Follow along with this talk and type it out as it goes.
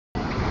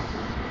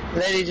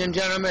Ladies and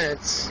gentlemen,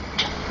 it's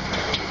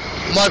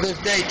Mother's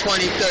Day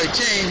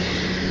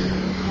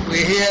 2013.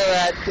 We're here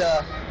at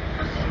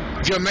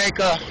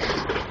Jamaica,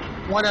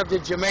 one of the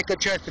Jamaica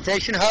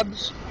transportation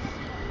hubs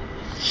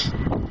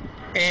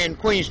in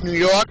Queens, New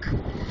York.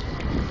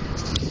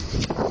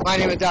 My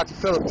name is Dr.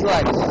 Philip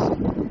DRICE.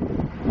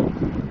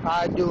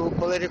 I do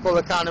political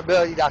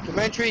accountability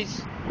documentaries,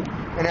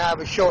 and I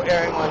have a show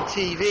airing on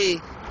TV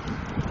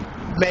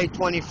May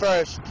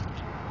 21st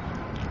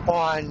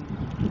on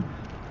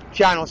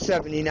Channel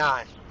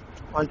 79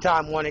 on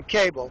Time Warner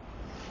Cable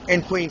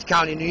in Queens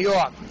County, New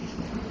York.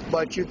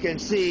 But you can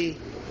see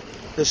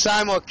the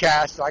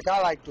simulcast, like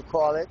I like to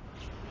call it,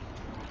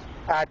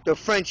 at the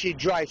Frenchy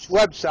DRICE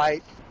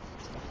website.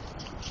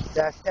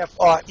 That's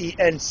FRENCHIE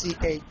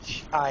DRICE,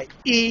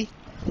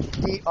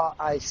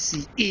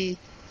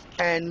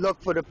 and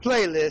look for the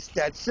playlist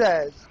that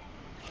says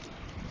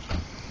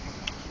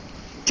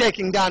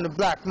Taking Down the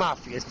Black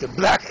Mafia. It's the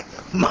Black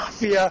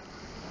Mafia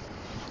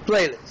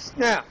playlist.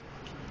 Now,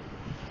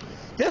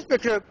 this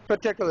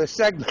particular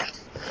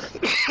segment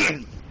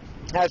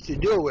has to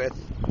do with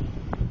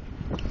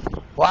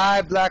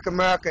why Black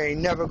America ain't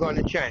never going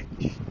to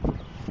change,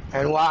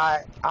 and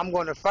why I'm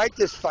going to fight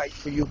this fight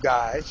for you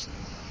guys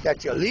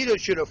that your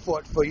leaders should have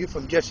fought for you,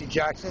 from Jesse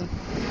Jackson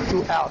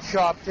to Al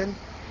Sharpton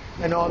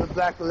and all the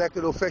black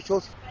elected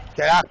officials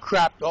that I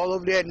crapped all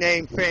over their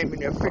name, fame,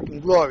 and their freaking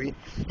glory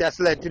that's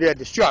led to their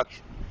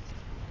destruction.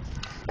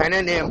 And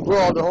then they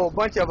embroiled a whole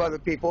bunch of other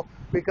people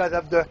because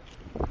of the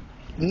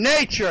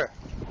nature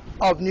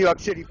of New York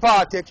City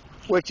politics,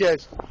 which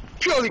is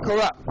purely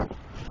corrupt.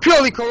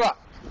 Purely corrupt.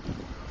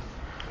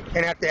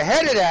 And at the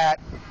head of that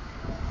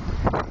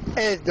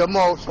is the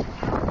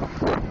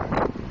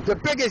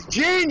biggest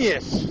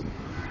genius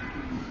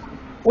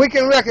we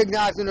can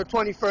recognize in the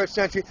 21st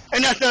century,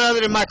 and that's none other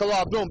than Michael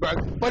R.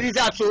 Bloomberg, but he's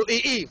absolutely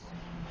evil.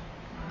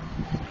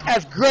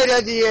 As great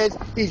as he is,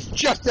 he's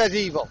just as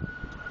evil.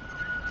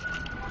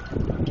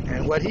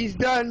 And what he's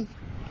done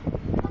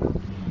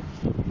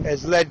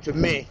has led to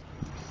me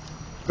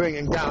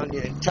bringing down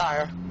the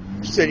entire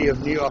city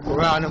of New York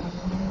around him,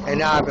 and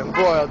now I've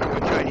embroiled the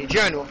Attorney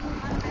General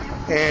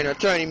in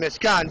attorney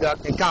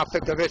misconduct and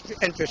conflict of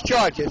interest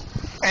charges,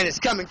 and it's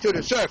coming to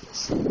the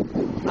surface.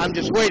 I'm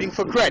just waiting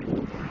for credit.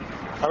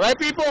 All right,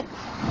 people?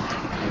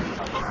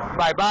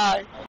 Bye-bye.